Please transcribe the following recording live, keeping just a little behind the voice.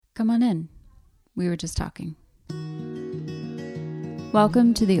Come on in. We were just talking.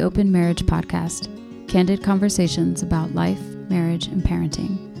 Welcome to the Open Marriage Podcast. Candid conversations about life, marriage, and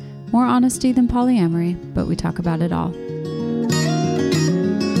parenting. More honesty than polyamory, but we talk about it all.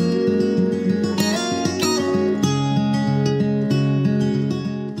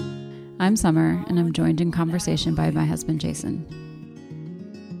 I'm Summer, and I'm joined in conversation by my husband, Jason.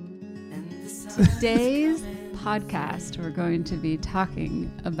 Today's podcast, we're going to be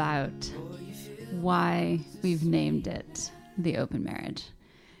talking about why we've named it The Open Marriage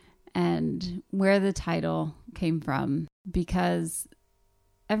and where the title came from, because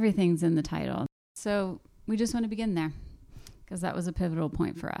everything's in the title. So we just want to begin there because that was a pivotal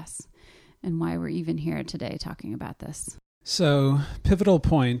point for us and why we're even here today talking about this. So pivotal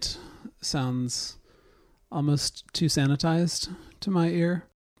point sounds almost too sanitized to my ear.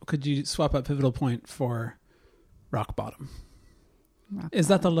 Could you swap out pivotal point for rock bottom? Is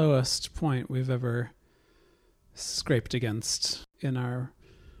that the lowest point we've ever scraped against in our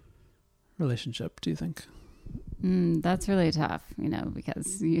relationship, do you think? That's really tough,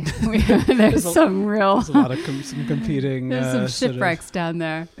 because there's a lot of some competing... There's some shipwrecks down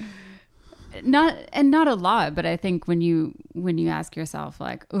there. Not a lot, but I think when you ask yourself,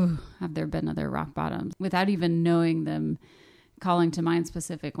 like, oh, have there been other rock bottoms? Without even knowing them, calling to mind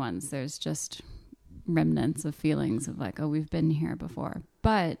specific ones, there's just remnants of feelings of like, oh, we've been here before.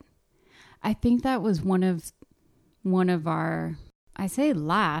 But I think that was one of our, I say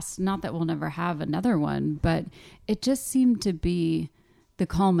last, not that we'll never have another one, but it just seemed to be the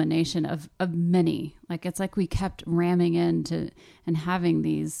culmination of many. Like, it's like we kept ramming into and having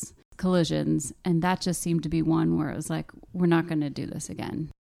these collisions, and that just seemed to be one where it was like, we're not going to do this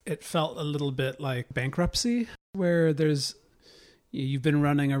again. It felt a little bit like bankruptcy, where you've been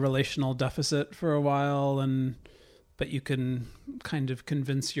running a relational deficit for a while, but you can kind of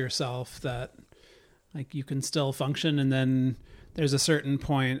convince yourself that like you can still function, and then there's a certain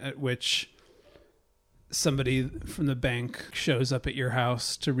point at which somebody from the bank shows up at your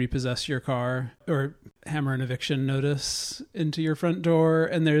house to repossess your car or hammer an eviction notice into your front door,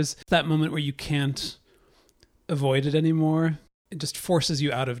 and there's that moment where you can't avoid it anymore. It just forces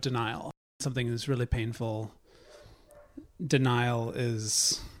you out of denial. Something is really painful. Denial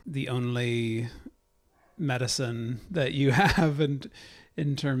is the only medicine that you have, and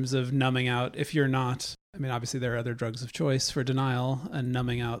in terms of numbing out, if you're not, I mean, obviously there are other drugs of choice for denial and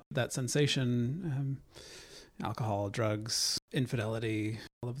numbing out that sensation, alcohol, drugs, infidelity,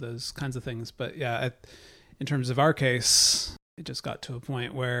 all of those kinds of things. But yeah, in terms of our case, it just got to a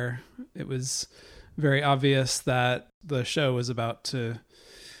point where it was very obvious that the show was about to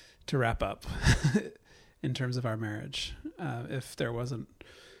wrap up in terms of our marriage, if there wasn't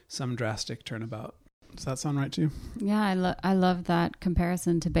some drastic turnabout. Does that sound right to you? Yeah, I love that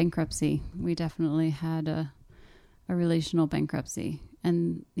comparison to bankruptcy. We definitely had a relational bankruptcy.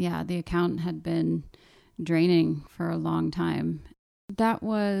 And yeah, the account had been draining for a long time. That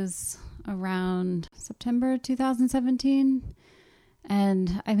was around September 2017.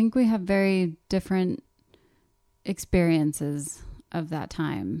 And I think we have very different experiences of that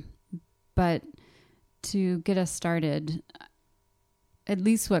time. But to get us started, at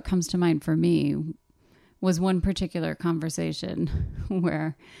least what comes to mind for me was one particular conversation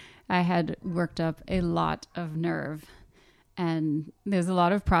where I had worked up a lot of nerve, and there's a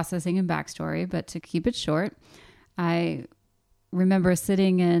lot of processing and backstory, but to keep it short, I remember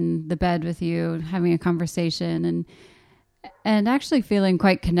sitting in the bed with you, having a conversation, and actually feeling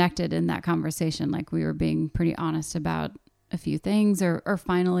quite connected in that conversation. Like we were being pretty honest about a few things, or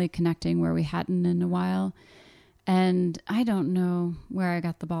finally connecting where we hadn't in a while. And I don't know where I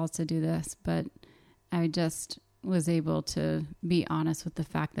got the balls to do this, but I just was able to be honest with the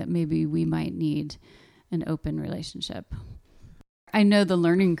fact that maybe we might need an open relationship. I know the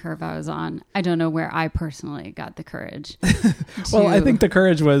learning curve I was on. I don't know where I personally got the courage. Well, I think the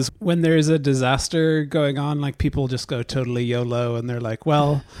courage was when there's a disaster going on, like people just go totally YOLO and they're like,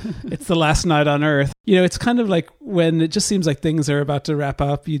 well, it's the last night on earth. It's kind of like when it just seems like things are about to wrap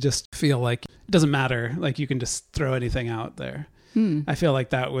up, you just feel like it doesn't matter. Like you can just throw anything out there. I feel like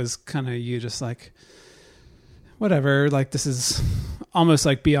that was kind of you just like, whatever, like this is almost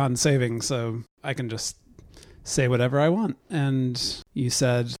like beyond saving. So I can just say whatever I want. And you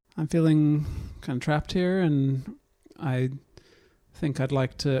said, I'm feeling kind of trapped here and I think I'd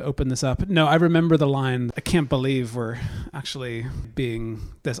like to open this up. No, I remember the line, I can't believe we're actually being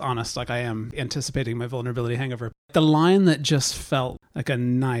this honest, like I am anticipating my vulnerability hangover. The line that just felt like a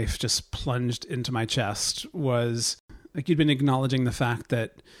knife just plunged into my chest was like you'd been acknowledging the fact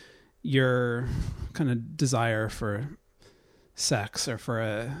that your kind of desire for sex or for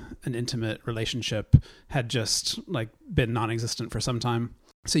an intimate relationship had just like been non-existent for some time.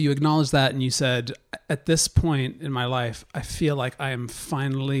 So you acknowledged that and you said, at this point in my life, I feel like I am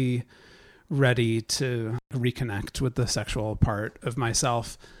finally ready to reconnect with the sexual part of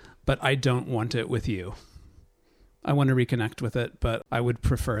myself, but I don't want it with you. I want to reconnect with it, but I would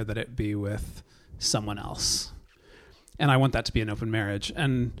prefer that it be with someone else. And I want that to be an open marriage.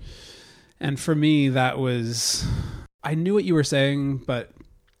 And for me, that was, I knew what you were saying, but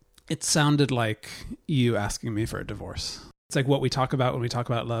it sounded like you asking me for a divorce. It's like what we talk about when we talk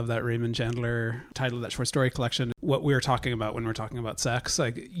about love, that Raymond Chandler title of that short story collection, what we were talking about when we're talking about sex.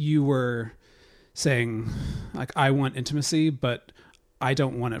 Like you were saying, like, I want intimacy, but I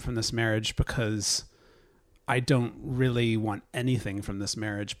don't want it from this marriage because I don't really want anything from this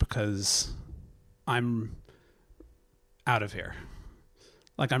marriage because I'm out of here.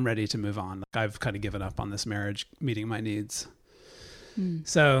 Like I'm ready to move on. Like I've kind of given up on this marriage meeting my needs.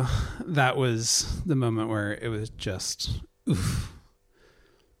 So that was the moment where it was just, oof.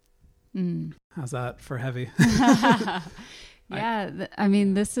 How's that for heavy? Yeah. I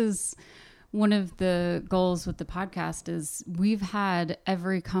mean, this is one of the goals with the podcast is we've had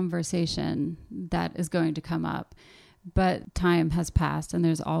every conversation that is going to come up, but time has passed and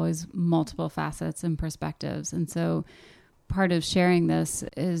there's always multiple facets and perspectives. And so part of sharing this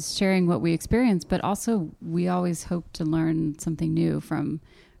is sharing what we experience, but also we always hope to learn something new from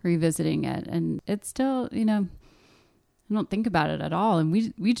revisiting it. And it's still, I don't think about it at all. And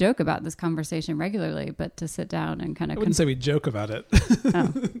we joke about this conversation regularly, but to sit down and kind of... I wouldn't say we joke about it.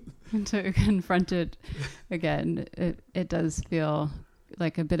 To confront it again, it does feel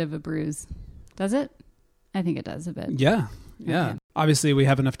like a bit of a bruise. Does it? I think it does a bit. Yeah. Okay. Obviously, we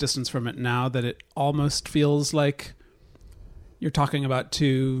have enough distance from it now that it almost feels like you're talking about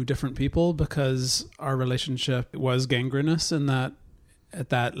two different people because our relationship was gangrenous in that at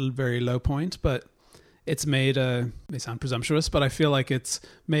that very low point, but it's made may sound presumptuous, but I feel like it's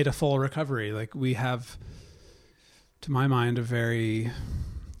made a full recovery. Like we have, to my mind, a very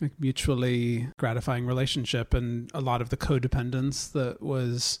mutually gratifying relationship, and a lot of the codependence that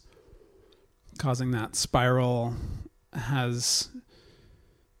was causing that spiral has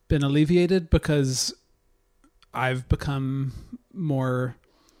been alleviated because I've become more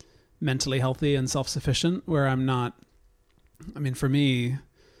mentally healthy and self-sufficient where I'm not, for me,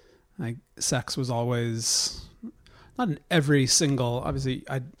 like sex was always not in every single, obviously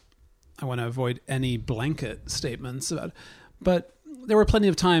I want to avoid any blanket statements about it, but there were plenty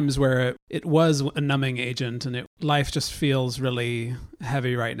of times where it was a numbing agent and life just feels really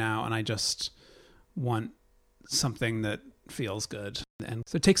heavy right now. And I just want something that feels good. And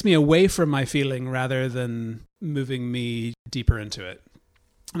so it takes me away from my feeling rather than moving me deeper into it.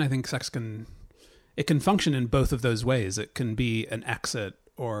 And I think sex can function in both of those ways. It can be an exit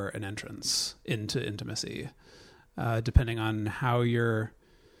or an entrance into intimacy, depending on how you're,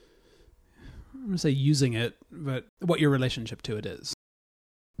 I'm going to say using it, but what your relationship to it is.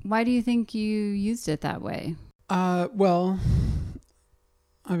 Why do you think you used it that way? Well,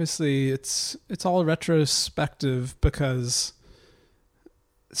 obviously it's all retrospective because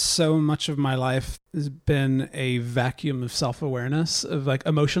so much of my life has been a vacuum of self-awareness, of like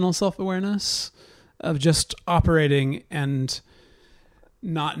emotional self-awareness, of just operating and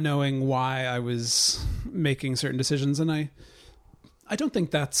not knowing why I was making certain decisions. And I don't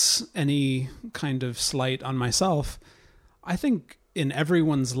think that's any kind of slight on myself. I think in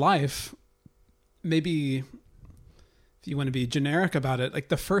everyone's life, maybe if you want to be generic about it, like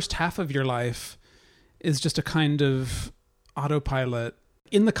the first half of your life is just a kind of autopilot.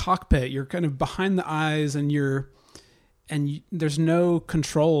 In the cockpit, you're kind of behind the eyes and there's no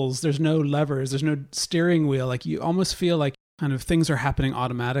controls, there's no levers, there's no steering wheel. Like you almost feel like kind of things are happening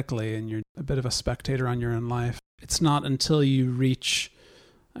automatically and you're a bit of a spectator on your own life. It's not until you reach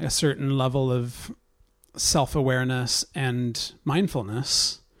a certain level of self-awareness and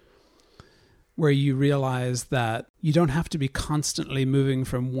mindfulness where you realize that you don't have to be constantly moving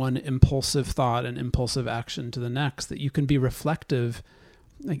from one impulsive thought and impulsive action to the next, that you can be reflective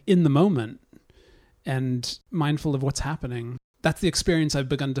like in the moment and mindful of what's happening. That's the experience I've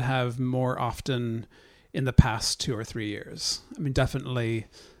begun to have more often in the past 2 or 3 years. Definitely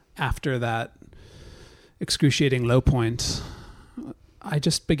after that excruciating low point, I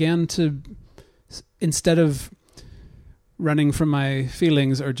just began to, instead of running from my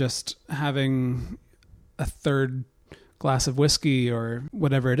feelings or just having a third glass of whiskey or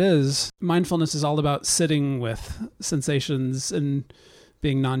whatever it is, mindfulness is all about sitting with sensations and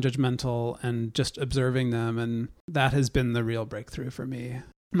being non-judgmental and just observing them. And that has been the real breakthrough for me.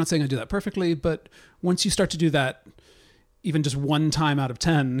 I'm not saying I do that perfectly, but once you start to do that even just one time out of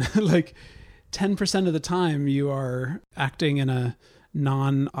 10, like 10% of the time you are acting in a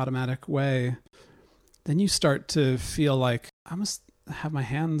non-automatic way, then you start to feel like I must have my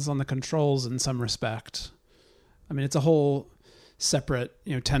hands on the controls in some respect. I mean, it's a whole separate,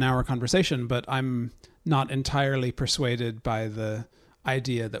 10-hour conversation, but I'm not entirely persuaded by the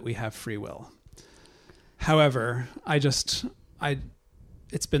idea that we have free will. However, it's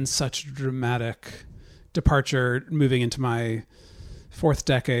been such a dramatic departure moving into my 4th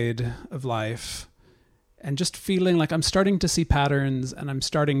decade of life, and just feeling like I'm starting to see patterns, and I'm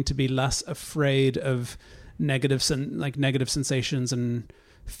starting to be less afraid of negative sensations and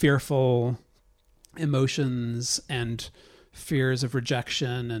fearful emotions and fears of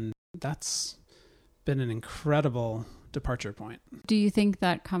rejection. And that's been an incredible departure point. Do you think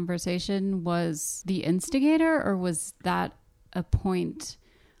that conversation was the instigator, or was that a point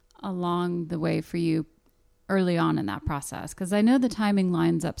along the way for you early on in that process? Because I know the timing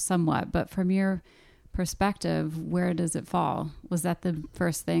lines up somewhat, but from your perspective, where does it fall? Was that the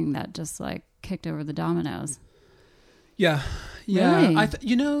first thing that just like kicked over the dominoes? Yeah.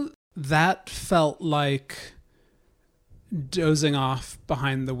 Really? That felt like dozing off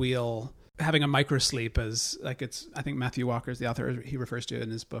behind the wheel, having a microsleep, as like I think Matthew Walker's the author, he refers to it in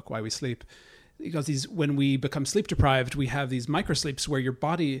his book, Why We Sleep. Because when we become sleep deprived, we have these microsleeps where your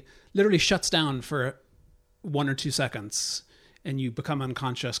body literally shuts down for 1 or 2 seconds and you become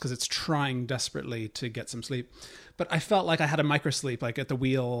unconscious because it's trying desperately to get some sleep. But I felt like I had a microsleep, like at the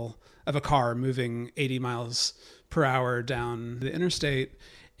wheel of a car moving 80 miles per hour down the interstate,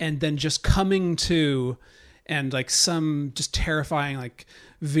 and then just coming to, and like some just terrifying, like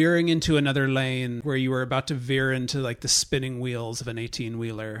veering into another lane where you were about to veer into like the spinning wheels of an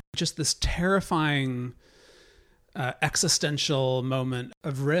 18-wheeler. Just this terrifying existential moment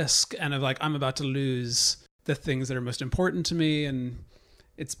of risk and of like, I'm about to lose the things that are most important to me. And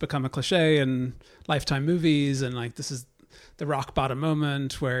it's become a cliche in Lifetime movies. And like, this is the rock bottom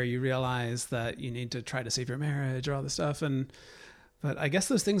moment where you realize that you need to try to save your marriage or all this stuff. But I guess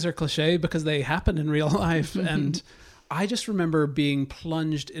those things are cliche because they happen in real life. And I just remember being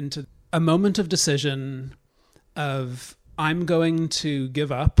plunged into a moment of decision of I'm going to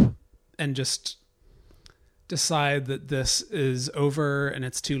give up and just decide that this is over and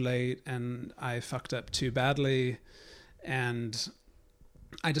it's too late and I fucked up too badly and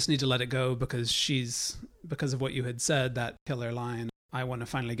I just need to let it go because of what you had said, that killer line. I want to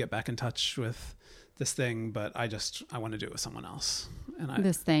finally get back in touch with this thing, but I want to do it with someone else. And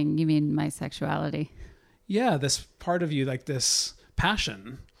this thing, you mean my sexuality? Yeah, this part of you, like this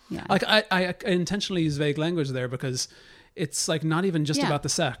passion. Yeah. Like I intentionally use vague language there because it's like not even just about the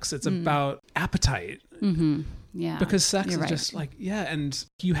sex. It's about appetite. Mm-hmm. Yeah. Because sex is right. just like, and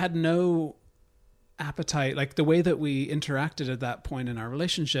you had no appetite. Like the way that we interacted at that point in our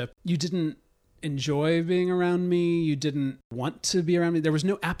relationship, you didn't enjoy being around me. You didn't want to be around me. There was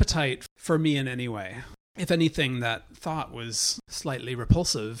no appetite for me in any way. If anything, that thought was slightly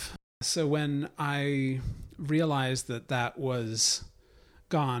repulsive. So when I realized that was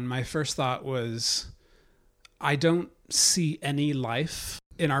gone, my first thought was, I don't see any life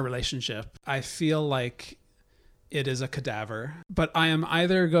in our relationship. I feel like it is a cadaver, but I am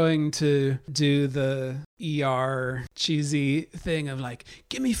either going to do the ER cheesy thing of like,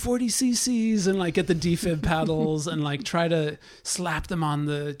 give me 40 cc's and like get the defib paddles and like try to slap them on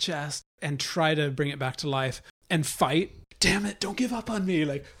the chest and try to bring it back to life and fight. Damn it, don't give up on me.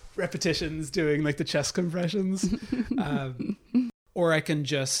 Like repetitions doing like the chest compressions. Or I can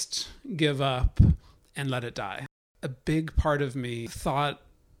just give up and let it die. A big part of me thought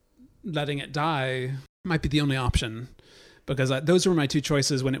letting it die might be the only option because those were my two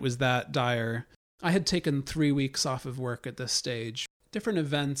choices when it was that dire. I had taken 3 weeks off of work at this stage. Different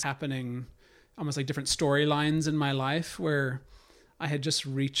events happening, almost like different storylines in my life where I had just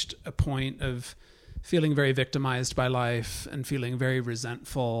reached a point of feeling very victimized by life and feeling very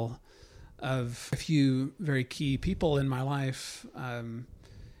resentful of a few very key people in my life. And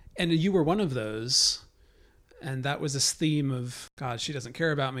you were one of those. And that was this theme of, God, she doesn't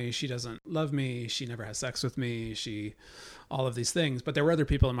care about me. She doesn't love me. She never has sex with me. All of these things. But there were other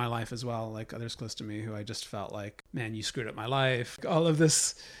people in my life as well, like others close to me who I just felt like, man, you screwed up my life. All of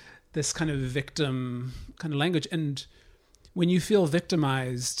this kind of victim kind of language. And when you feel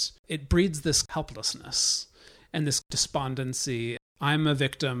victimized, it breeds this helplessness and this despondency. I'm a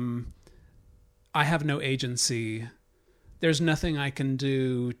victim. I have no agency. There's nothing I can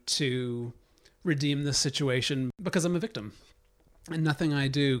do to redeem this situation because I'm a victim. And nothing I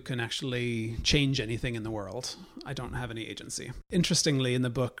do can actually change anything in the world. I don't have any agency. Interestingly, in the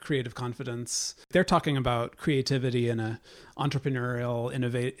book, Creative Confidence, they're talking about creativity and a entrepreneurial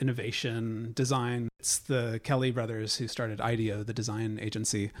innovation, design. It's the Kelly brothers who started IDEO, the design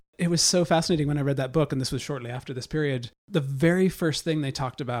agency. It was so fascinating when I read that book, and this was shortly after this period. The very first thing they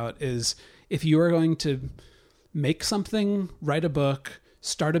talked about is if you are going to make something, write a book,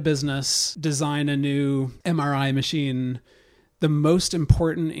 start a business, design a new MRI machine, the most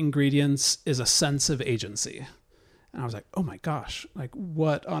important ingredients is a sense of agency. And I was like, oh my gosh, like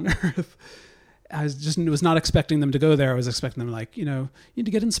what on earth? I was not expecting them to go there. I was expecting them like, you need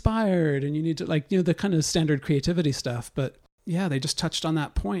to get inspired and you need to the kind of standard creativity stuff. But yeah, they just touched on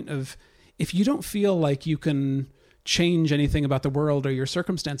that point of if you don't feel like you can change anything about the world or your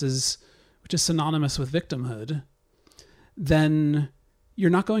circumstances, which is synonymous with victimhood, then you're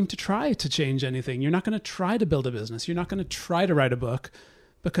not going to try to change anything. You're not going to try to build a business. You're not going to try to write a book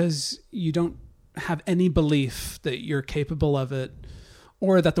because you don't have any belief that you're capable of it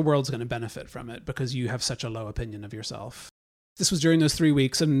or that the world's going to benefit from it because you have such a low opinion of yourself. This was during those 3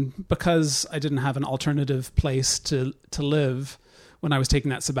 weeks, and because I didn't have an alternative place to live when I was taking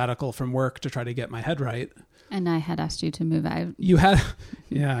that sabbatical from work to try to get my head right. And I had asked you to move out. You had,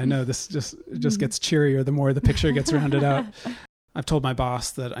 yeah, I know. This just gets cheerier the more the picture gets rounded out. I've told my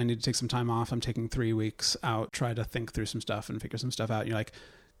boss that I need to take some time off. I'm taking 3 weeks out, try to think through some stuff and figure some stuff out. And you're like,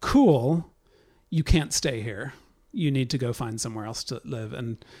 cool, you can't stay here. You need to go find somewhere else to live.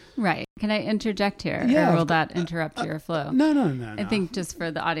 And right. Can I interject here? Yeah, or will that interrupt your flow? No. I think just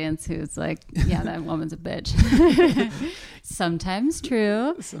for the audience who's like, yeah, that woman's a bitch. Sometimes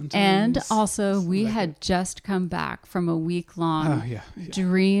true. Sometimes, and also we had just come back from a week-long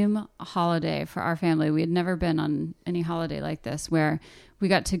dream holiday for our family. We had never been on any holiday like this where we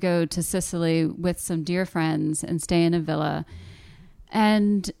got to go to Sicily with some dear friends and stay in a villa.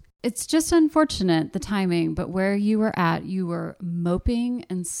 And it's just unfortunate, the timing, but where you were at, you were moping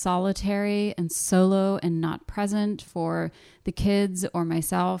and solitary and solo and not present for the kids or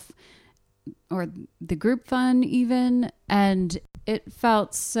myself or the group fun even. And it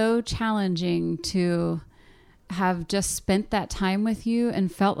felt so challenging to have just spent that time with you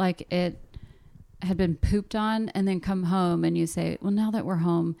and felt like it had been pooped on, and then come home and you say, well, now that we're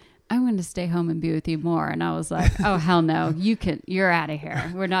home, I'm going to stay home and be with you more. And I was like, oh, hell no, you're out of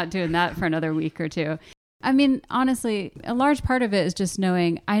here. We're not doing that for another week or two. I mean, honestly, a large part of it is just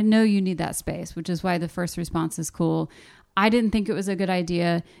knowing, I know you need that space, which is why the first response is cool. I didn't think it was a good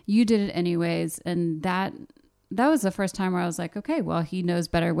idea. You did it anyways. And that was the first time where I was like, okay, well, he knows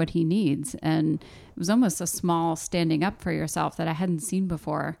better what he needs. And it was almost a small standing up for yourself that I hadn't seen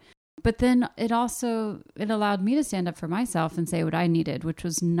before. But then it allowed me to stand up for myself and say what I needed, which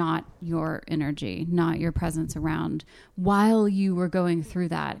was not your energy, not your presence around while you were going through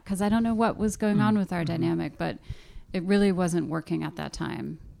that. Because I don't know what was going on with our dynamic, but it really wasn't working at that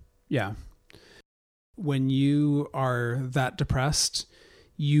time. Yeah. When you are that depressed,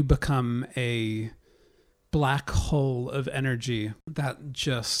 you become a black hole of energy that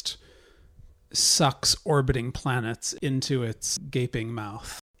just sucks orbiting planets into its gaping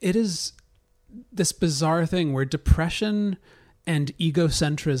mouth. It is this bizarre thing where depression and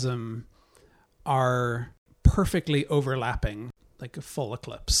egocentrism are perfectly overlapping, like a full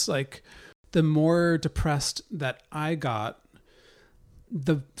eclipse. Like the more depressed that I got,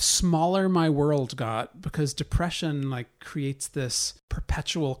 the smaller my world got, because depression like creates this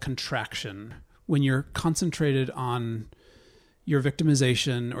perpetual contraction when you're concentrated on your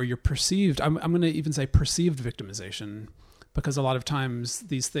victimization or your perceived, I'm going to even say perceived victimization, because a lot of times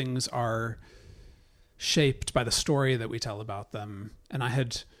these things are shaped by the story that we tell about them. And I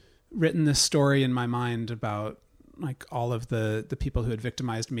had written this story in my mind about like all of the people who had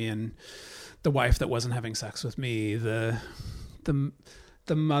victimized me, and the wife that wasn't having sex with me, the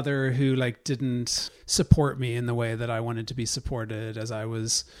mother who like didn't support me in the way that I wanted to be supported as I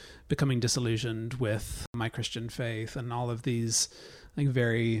was becoming disillusioned with my Christian faith, and all of these like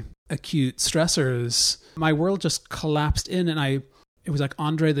very acute stressors. My world just collapsed in, and it was like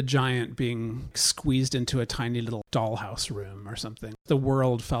Andre the Giant being squeezed into a tiny little dollhouse room or something. The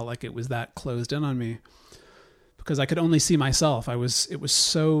world felt like it was that closed in on me because I could only see myself. It was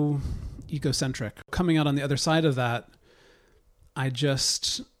so egocentric. Coming out on the other side of that,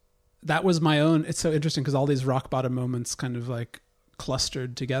 that was my own. It's so interesting because all these rock bottom moments kind of like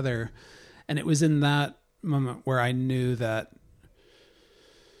clustered together. And it was in that moment where I knew that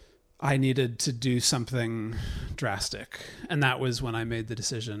I needed to do something drastic. And that was when I made the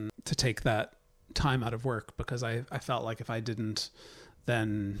decision to take that time out of work, because I felt like if I didn't,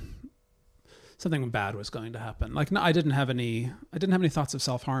 then something bad was going to happen. Like, no, I didn't have any thoughts of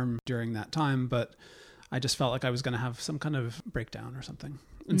self-harm during that time, but I just felt like I was going to have some kind of breakdown or something.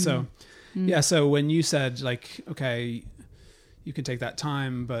 And so when you said like, okay, you can take that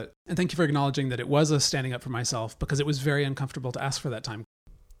time, and thank you for acknowledging that it was a standing up for myself, because it was very uncomfortable to ask for that time.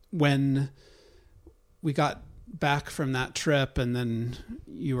 When we got back from that trip, and then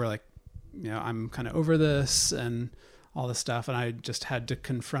you were like, I'm kind of over this and all this stuff. And I just had to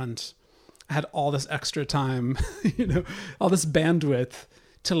I had all this extra time, all this bandwidth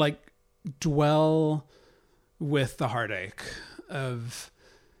to like dwell with the heartache of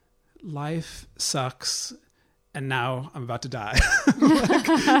life sucks. And now I'm about to die.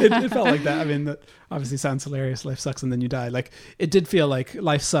 It felt like that. I mean, that obviously sounds hilarious. Life sucks and then you die. Like, it did feel like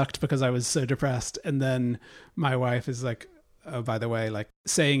life sucked because I was so depressed. And then my wife is like, oh, by the way, like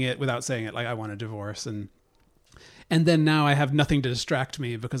saying it without saying it, like, I want a divorce. And then now I have nothing to distract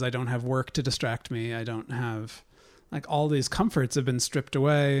me because I don't have work to distract me. I don't have, like, all these comforts have been stripped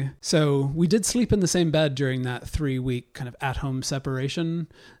away. So we did sleep in the same bed during that 3-week kind of at-home separation.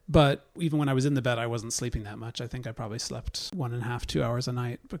 But even when I was in the bed, I wasn't sleeping that much. I think I probably slept 1.5, 2 hours a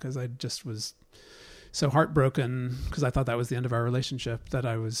night because I just was so heartbroken, because I thought that was the end of our relationship, that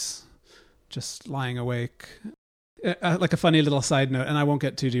I was just lying awake. Like a funny little side note, and I won't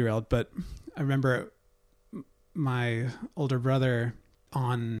get too derailed, but I remember my older brother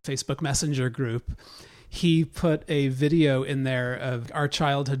on Facebook Messenger group, he put a video in there of our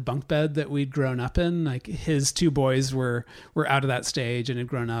childhood bunk bed that we'd grown up in. Like, his 2 boys were out of that stage and had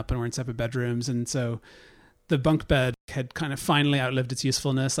grown up and were in separate bedrooms. And so the bunk bed had kind of finally outlived its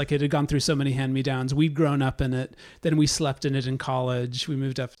usefulness. Like, it had gone through so many hand-me-downs. We'd grown up in it. Then we slept in it in college. We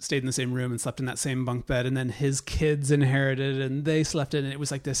moved up, stayed in the same room and slept in that same bunk bed. And then his kids inherited and they slept in it. It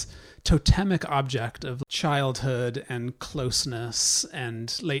was like this totemic object of childhood and closeness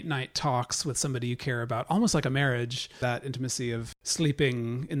and late night talks with somebody you care about, almost like a marriage, that intimacy of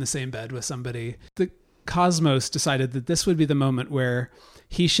sleeping in the same bed with somebody. The Cosmos decided that this would be the moment where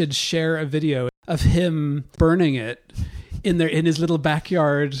he should share a video of him burning it in his little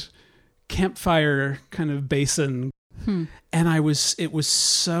backyard campfire kind of basin. And it was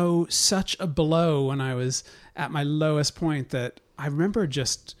such a blow when I was at my lowest point that I remember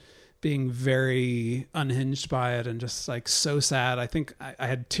just being very unhinged by it and just like so sad. I think I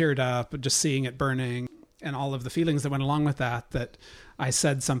had teared up just seeing it burning and all of the feelings that went along with that I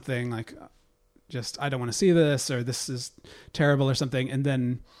said something like, just, I don't want to see this, or this is terrible or something. And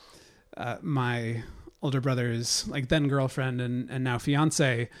then my older brother's like then girlfriend and now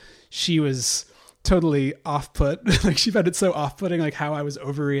fiance, she was totally off-put. Like, she found it so off-putting, like how I was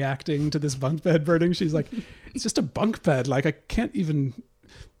overreacting to this bunk bed burning. She's like, it's just a bunk bed. Like, I can't even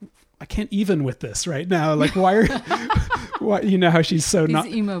with this right now. Like, why, how she's so These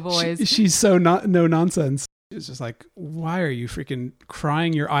emo boys. She's so not no nonsense. It's just like, why are you freaking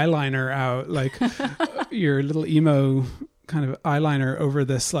crying your eyeliner out? Like your little emo kind of eyeliner over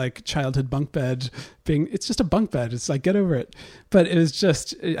this like childhood bunk bed it's just a bunk bed. It's like, get over it. But it was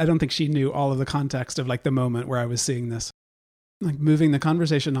just, I don't think she knew all of the context of like the moment where I was seeing this. Like, moving the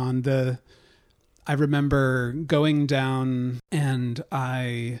conversation on, I remember going down and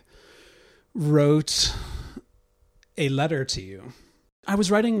I wrote a letter to you. I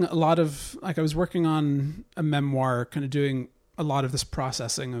was writing a lot of, like, I was working on a memoir, kind of doing a lot of this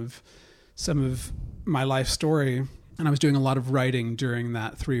processing of some of my life story. And I was doing a lot of writing during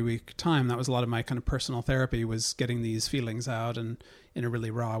that 3-week time. That was a lot of my kind of personal therapy, was getting these feelings out and in a really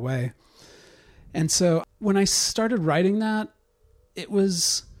raw way. And so when I started writing that, it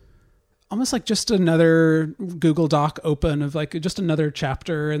was almost like just another Google Doc open of like just another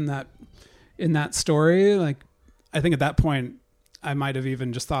chapter in that story. Like, I think at that point I might have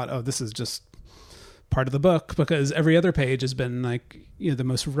even just thought, oh, this is just part of the book, because every other page has been like, the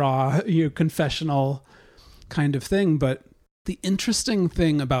most raw, confessional kind of thing. But the interesting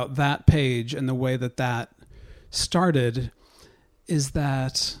thing about that page and the way that started is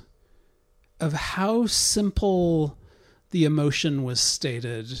that of how simple the emotion was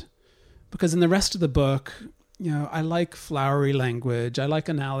stated. Because in the rest of the book, I like flowery language. I like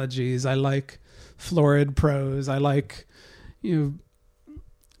analogies. I like florid prose. I like,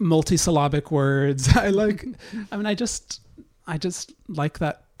 multisyllabic words. I just like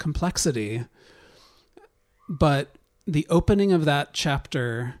that complexity. But the opening of that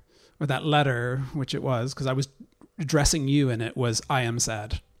chapter, or that letter, which it was, because I was addressing you in it, was, I am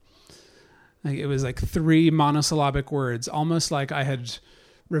sad. Like, it was like 3 monosyllabic words, almost like I had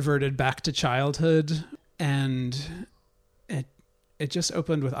reverted back to childhood, and it just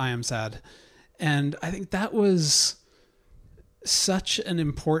opened with, I am sad. And I think that was such an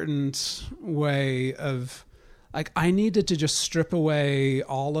important way of, like, I needed to just strip away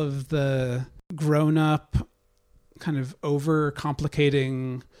all of the grown-up kind of over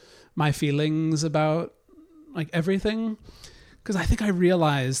complicating my feelings about like everything, because I think I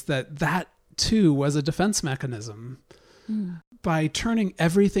realized that too was a defense mechanism. By turning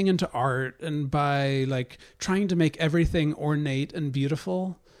everything into art and by like trying to make everything ornate and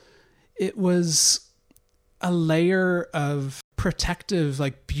beautiful, it was a layer of protective,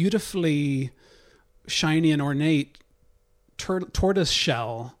 like beautifully shiny and ornate tortoise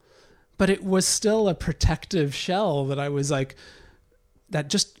shell. But it was still a protective shell that I was like, that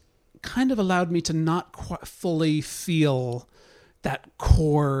just kind of allowed me to not quite fully feel that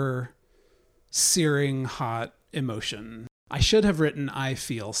core, searing hot emotion. I should have written, I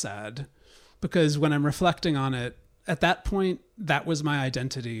feel sad, because when I'm reflecting on it, at that point, that was my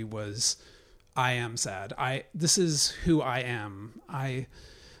identity, was I am sad. This is who I am. I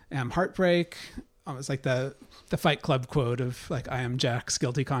am heartbreak. It was like the Fight Club quote of like, I am Jack's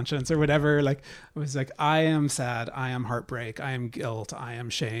guilty conscience or whatever. Like, it was like, I am sad. I am heartbreak. I am guilt. I am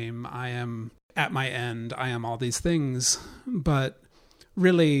shame. I am at my end. I am all these things. But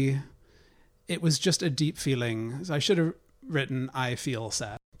really, it was just a deep feeling. So I should have written, I feel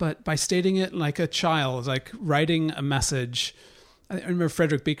sad. But by stating it like a child, like writing a message. I remember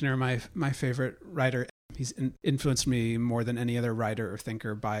Frederick Buechner, my favorite writer. He's influenced me more than any other writer or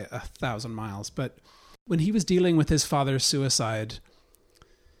thinker by 1,000 miles. But when he was dealing with his father's suicide,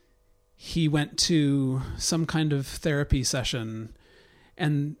 he went to some kind of therapy session,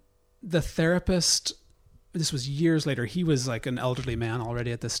 and the therapist, this was years later, he was like an elderly man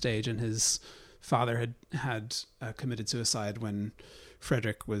already at this stage, and his father had committed suicide when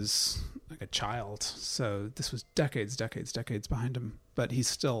Frederick was like a child. So this was decades behind him. But he's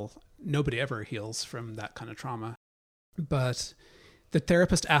still, nobody ever heals from that kind of trauma. But the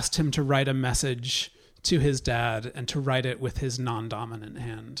therapist asked him to write a message to his dad and to write it with his non-dominant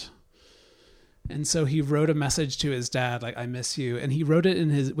hand. And so he wrote a message to his dad, like, I miss you. And he wrote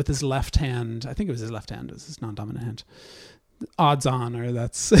it with his left hand. I think it was his left hand. It was his non-dominant hand. Odds on, or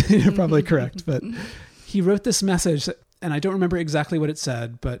that's you're probably correct. But he wrote this message, and I don't remember exactly what it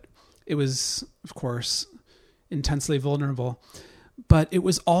said, but it was, of course, intensely vulnerable. But it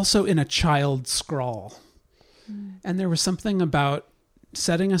was also in a child scrawl. And there was something about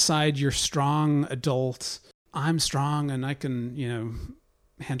setting aside your strong adult, I'm strong and I can,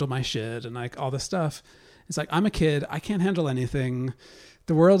 handle my shit and like all this stuff. It's like, I'm a kid. I can't handle anything.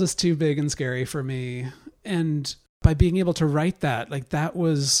 The world is too big and scary for me. And by being able to write that, like that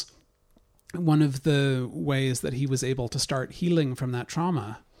was one of the ways that he was able to start healing from that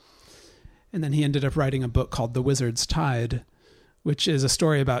trauma. And then he ended up writing a book called The Wizard's Tide, which is a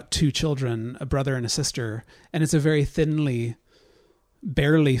story about two children, a brother and a sister. And it's a very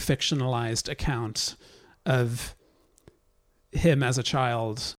barely fictionalized account of him as a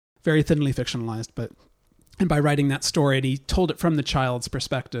child, very thinly fictionalized, and by writing that story, and he told it from the child's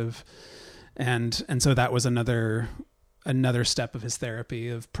perspective. And so that was another step of his therapy,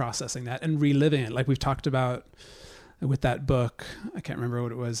 of processing that and reliving it. Like we've talked about with that book, I can't remember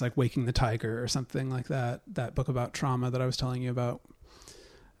what it was, like Waking the Tiger or something like that book about trauma that I was telling you about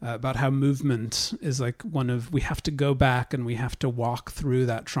how movement is like we have to go back and we have to walk through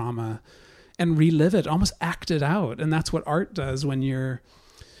that trauma and relive it, almost act it out. And that's what art does when you're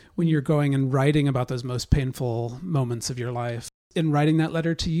going and writing about those most painful moments of your life. In writing that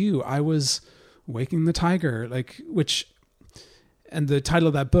letter to you, I was waking the tiger, and the title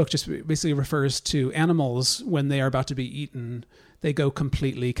of that book just basically refers to animals when they are about to be eaten. They go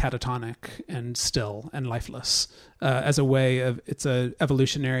completely catatonic and still and lifeless, as a way of, it's a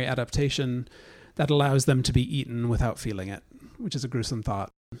evolutionary adaptation that allows them to be eaten without feeling it, which is a gruesome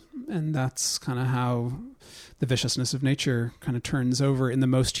thought. And that's kind of how the viciousness of nature kind of turns over in the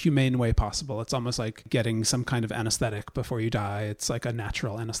most humane way possible. It's almost like getting some kind of anesthetic before you die. It's like a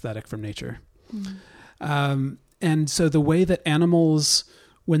natural anesthetic from nature. And so the way that animals,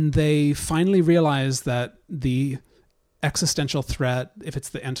 when they finally realize that the existential threat, if it's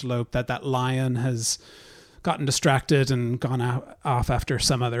the antelope, that lion has gotten distracted and gone off after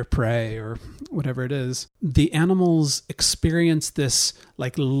some other prey or whatever it is, the animals experience this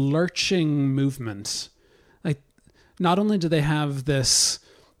like lurching movement. Like not only do they have this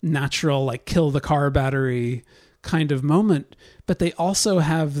natural like kill the car battery kind of moment, but they also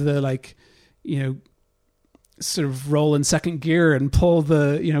have the sort of roll in second gear and pull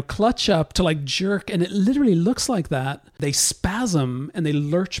the clutch up to like jerk, and it literally looks like that. They spasm and they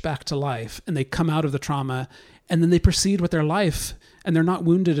lurch back to life, and they come out of the trauma, and then they proceed with their life, and they're not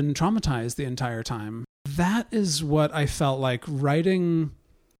wounded and traumatized the entire time. that is what I felt like writing.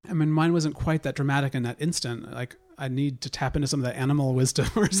 I mean, mine wasn't quite that dramatic in that instant. Like, I need to tap into some of that animal wisdom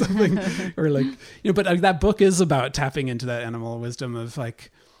or something, or like, but that book is about tapping into that animal wisdom of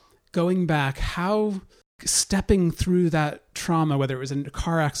like going back, how stepping through that trauma, whether it was a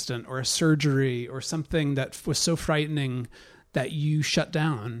car accident or a surgery or something that was so frightening that you shut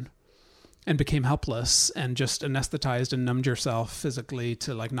down and became helpless and just anesthetized and numbed yourself physically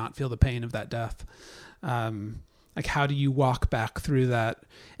to like not feel the pain of that death. Like, how do you walk back through that?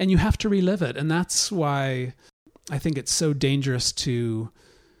 And you have to relive it. And that's why I think it's so dangerous to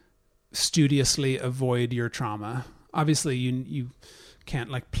studiously avoid your trauma. Obviously, you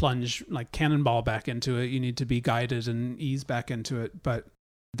can't like plunge like cannonball back into it. You need to be guided and ease back into it. But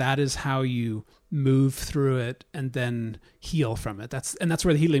that is how you move through it and then heal from it. That's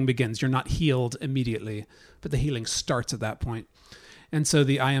where the healing begins. You're not healed immediately, but the healing starts at that point. And so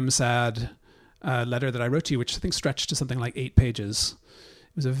the I am sad letter that I wrote to you, which I think stretched to something like 8 pages.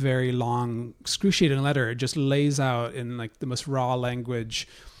 It was a very long, excruciating letter. It just lays out in like the most raw language,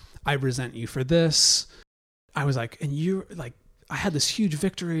 I resent you for this. I was like, and you like, I had this huge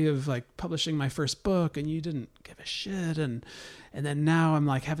victory of like publishing my first book and you didn't give a shit. And then now I'm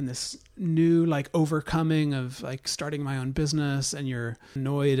like having this new like overcoming of like starting my own business, and you're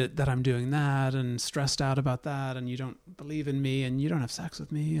annoyed that I'm doing that and stressed out about that. And you don't believe in me and you don't have sex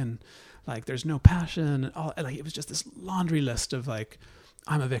with me. And like, there's no passion and all. Like, it was just this laundry list of like,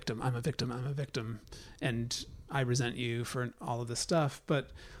 I'm a victim, I'm a victim, I'm a victim. And I resent you for all of this stuff.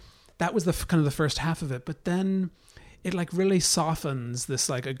 But that was the kind of the first half of it. But then it like really softens this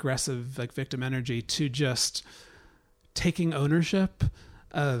like aggressive like victim energy to just taking ownership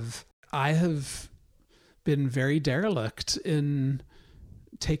of, I have been very derelict in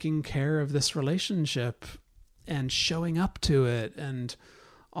taking care of this relationship and showing up to it and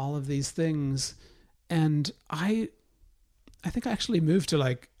all of these things. And I think I actually moved to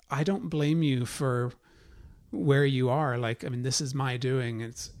like, I don't blame you for where you are. Like, I mean, this is my doing.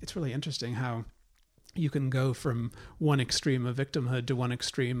 It's really interesting how you can go from one extreme of victimhood to one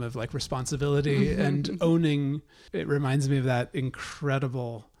extreme of like responsibility and owning. It reminds me of that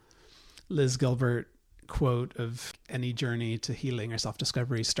incredible Liz Gilbert quote of, any journey to healing or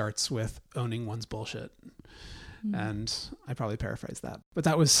self-discovery starts with owning one's bullshit. And I probably paraphrased that, but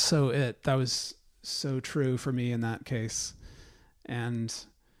that was that was so true for me in that case. And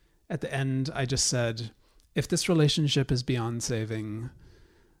at the end, I just said, if this relationship is beyond saving,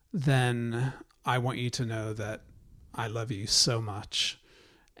 then I want you to know that I love you so much.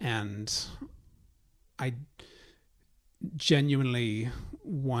 And I genuinely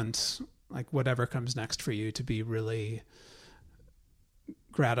want like whatever comes next for you to be really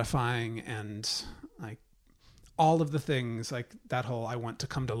gratifying, and like all of the things, like that whole, I want to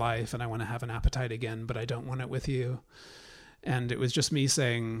come to life and I want to have an appetite again, but I don't want it with you. And it was just me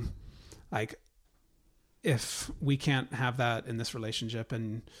saying, like, if we can't have that in this relationship,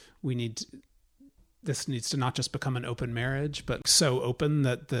 and this needs to not just become an open marriage, but so open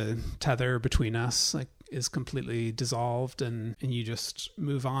that the tether between us like is completely dissolved, and you just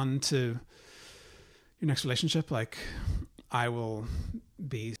move on to your next relationship. Like, I will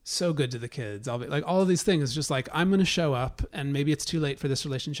be so good to the kids. I'll be like, all of these things, just like, I'm going to show up, and maybe it's too late for this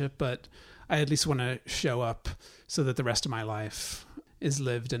relationship, but I at least want to show up so that the rest of my life is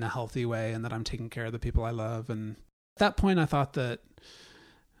lived in a healthy way and that I'm taking care of the people I love. And at that point, I thought that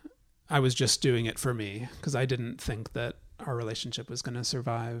I was just doing it for me, because I didn't think that our relationship was going to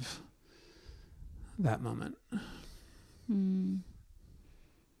survive that moment.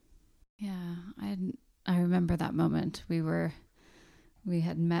 Yeah, I remember that moment. We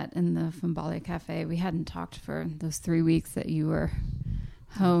had met in the Fambale Cafe. We hadn't talked for those 3 weeks that you were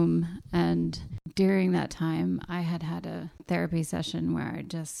home. And during that time, I had a therapy session where I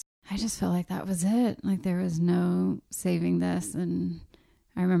just felt like that was it. Like, there was no saving this. And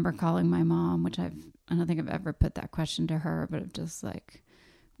I remember calling my mom, which I don't think I've ever put that question to her, but of just like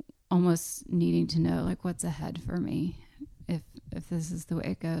almost needing to know like what's ahead for me if this is the way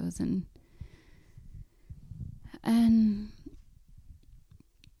it goes. And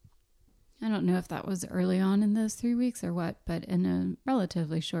I don't know if that was early on in those 3 weeks or what, but in a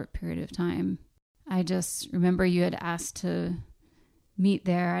relatively short period of time, I just remember you had asked to meet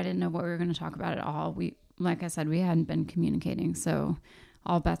there. I didn't know what we were going to talk about at all. Like I said, we hadn't been communicating, so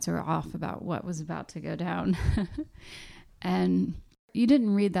all bets were off about what was about to go down. And you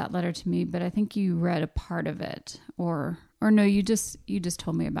didn't read that letter to me, but I think you read a part of it, or no, you just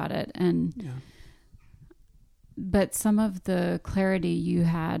told me about it. And yeah. But some of the clarity you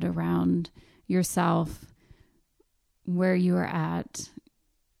had around yourself, where you were at,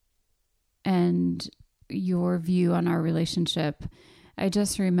 and your view on our relationship, I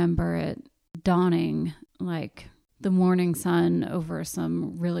just remember it dawning like the morning sun over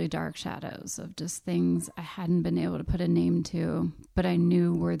some really dark shadows of just things I hadn't been able to put a name to, but I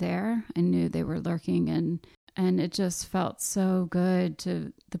knew were there. I knew they were lurking, and it just felt so good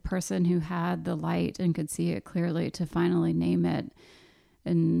to the person who had the light and could see it clearly to finally name it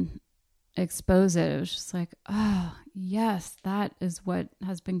and expose it. It was just like, oh yes, that is what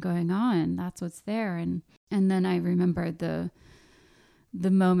has been going on. That's what's there. And then I remembered the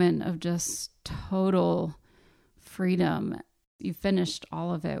moment of just total freedom. You finished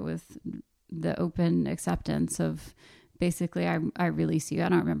all of it with the open acceptance of basically, I release you. I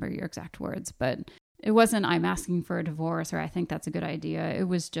don't remember your exact words, but it wasn't I'm asking for a divorce or I think that's a good idea. It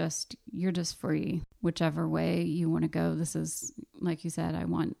was just, you're just free, whichever way you want to go. This is, like you said, I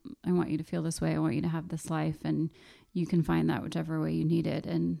want you to feel this way. I want you to have this life, and you can find that whichever way you need it.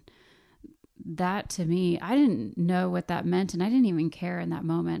 And that, to me, I didn't know what that meant, and I didn't even care in that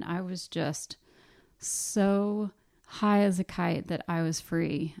moment. I was just so high as a kite that I was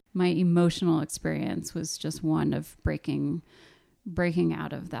free. My emotional experience was just one of breaking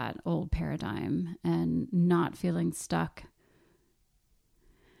out of that old paradigm and not feeling stuck,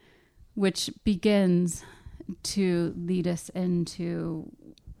 which begins to lead us into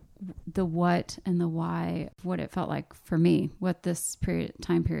the what and the why, what it felt like for me, what this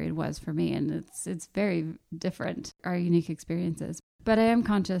time period was for me. And it's very different, our unique experiences. But I am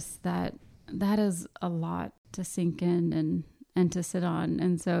conscious that is a lot to sink in and to sit on.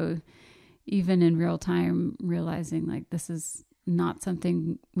 And so even in real time, realizing like this is not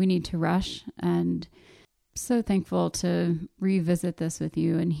something we need to rush. And so thankful to revisit this with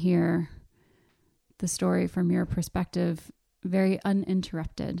you and hear the story from your perspective, very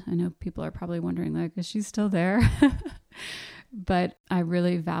uninterrupted. I know people are probably wondering, like, is she still there? But I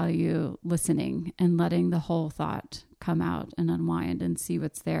really value listening and letting the whole thought come out and unwind and see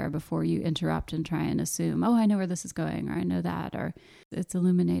what's there before you interrupt and try and assume, oh, I know where this is going, or I know that, or it's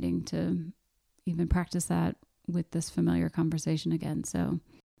illuminating to even practice that with this familiar conversation again. So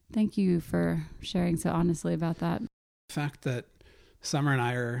thank you for sharing so honestly about that. The fact that Summer and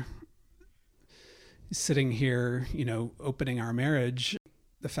I are sitting here, opening our marriage,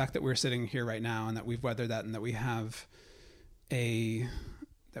 the fact that we're sitting here right now and that we've weathered that and that we have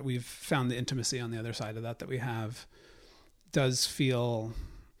that we've found the intimacy on the other side of that we have, does feel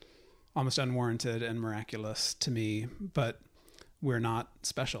almost unwarranted and miraculous to me, but we're not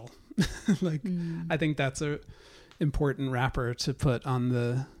special. I think that's a important wrapper to put on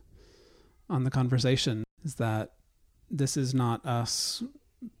the conversation, is that this is not us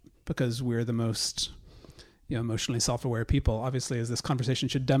because we're the most emotionally self-aware people. Obviously, as this conversation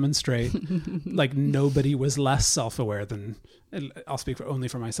should demonstrate, like nobody was less self-aware than, I'll speak only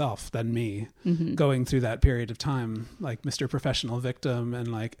for myself, than me, going through that period of time, like Mr. Professional Victim,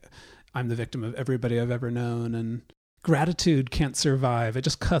 and like I'm the victim of everybody I've ever known. And gratitude can't survive. It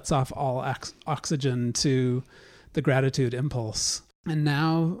just cuts off all oxygen to the gratitude impulse. And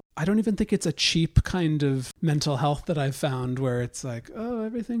now I don't even think it's a cheap kind of mental health that I've found where it's like, oh,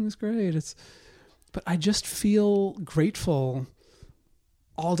 everything's great. But I just feel grateful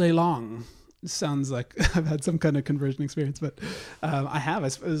all day long. It sounds like I've had some kind of conversion experience, but I have, I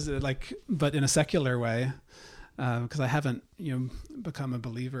suppose, but in a secular way, because I haven't, become a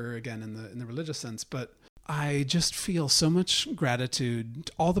believer again in the religious sense. But I just feel so much gratitude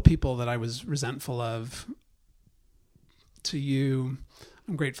to all the people that I was resentful of. To you,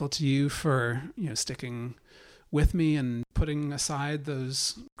 I'm grateful to you for sticking with me and putting aside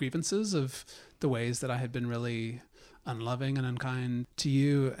those grievances of the ways that I had been really unloving and unkind to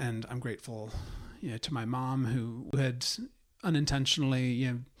you. And I'm grateful, to my mom who had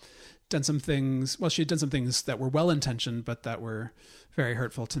unintentionally, done some things. Well, she had done some things that were well-intentioned, but that were very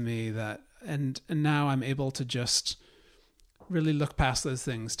hurtful to me. And now I'm able to just really look past those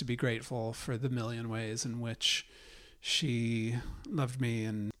things to be grateful for the million ways in which she loved me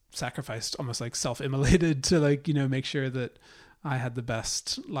and sacrificed, almost like self-immolated to make sure that I had the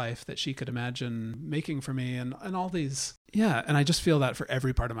best life that she could imagine making for me, and all these. Yeah. And I just feel that for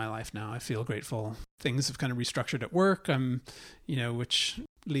every part of my life now. I feel grateful. Things have kind of restructured at work. Which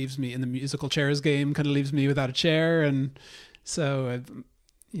leaves me in the musical chairs game, kind of leaves me without a chair. And so I've,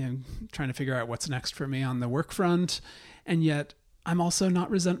 trying to figure out what's next for me on the work front. And yet I'm also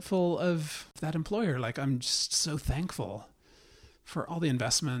not resentful of that employer. Like, I'm just so thankful for all the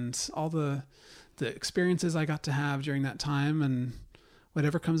investment, all the experiences I got to have during that time, and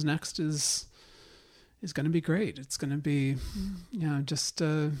whatever comes next is going to be great. It's going to be,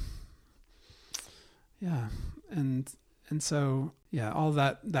 And so, yeah, all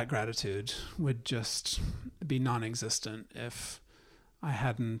that gratitude would just be non-existent if I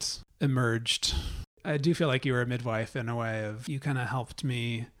hadn't emerged. I do feel like you were a midwife in a way of, you kind of helped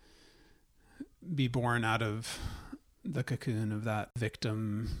me be born out of the cocoon of that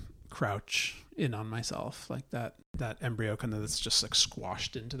victim crouch in on myself, like that embryo kind of that's just like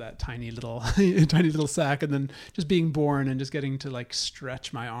squashed into that tiny little sack, and then just being born and just getting to like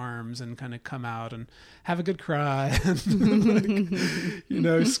stretch my arms and kind of come out and have a good cry and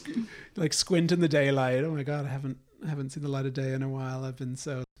like, like squint in the daylight. Oh my God, I haven't seen the light of day in a while. I've been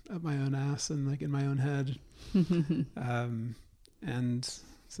so up my own ass and like in my own head. And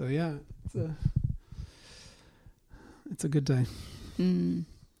so yeah, it's a good day. It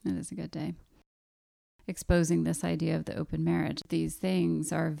is a good day. Exposing this idea of the open marriage. These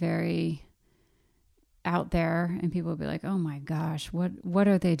things are very out there, and people will be like, oh my gosh, what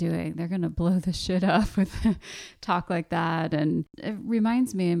are they doing? They're going to blow the shit up with talk like that. And it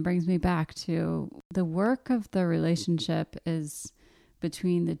reminds me and brings me back to the work of the relationship is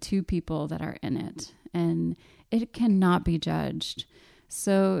between the two people that are in it, and it cannot be judged.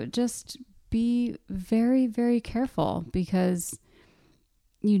 So just be very, very careful, because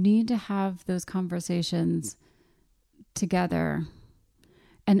you need to have those conversations together,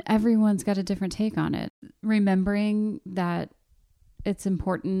 and everyone's got a different take on it. Remembering that it's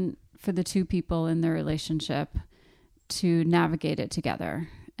important for the two people in the relationship to navigate it together,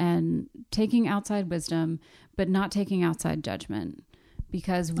 and taking outside wisdom, but not taking outside judgment,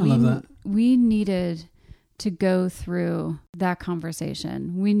 because we needed to go through that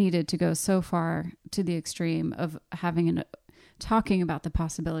conversation. We needed to go so far to the extreme of talking about the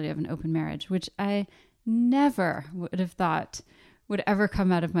possibility of an open marriage, which I never would have thought would ever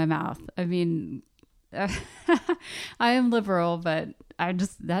come out of my mouth. I mean, I am liberal, but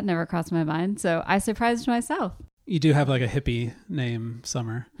that never crossed my mind. So I surprised myself. You do have like a hippie name,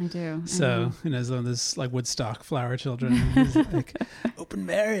 Summer. I do. So, as one of those like Woodstock flower children, like open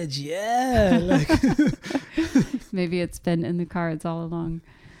marriage, yeah. Like maybe it's been in the cards all along.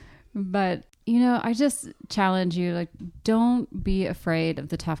 But, I just challenge you, like, don't be afraid of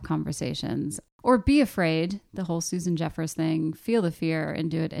the tough conversations, or be afraid, the whole Susan Jeffers thing, feel the fear and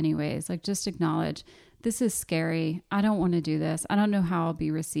do it anyways. Like, just acknowledge, this is scary. I don't want to do this. I don't know how I'll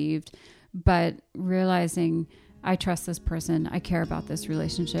be received, but realizing I trust this person. I care about this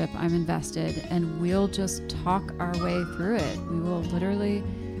relationship. I'm invested, and we'll just talk our way through it. We will literally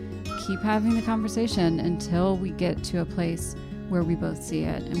keep having the conversation until we get to a place where we both see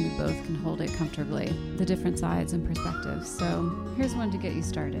it and we both can hold it comfortably, the different sides and perspectives. So here's one to get you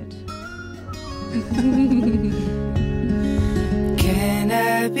started. Can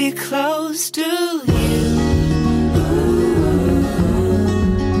I be close to you?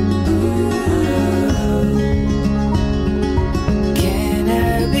 Can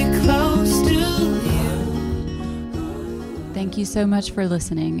I be close to you? Thank you so much for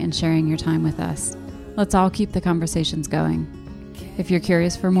listening and sharing your time with us. Let's all keep the conversations going. If you're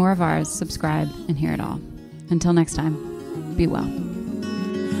curious for more of ours, subscribe and hear it all. Until next time, be well.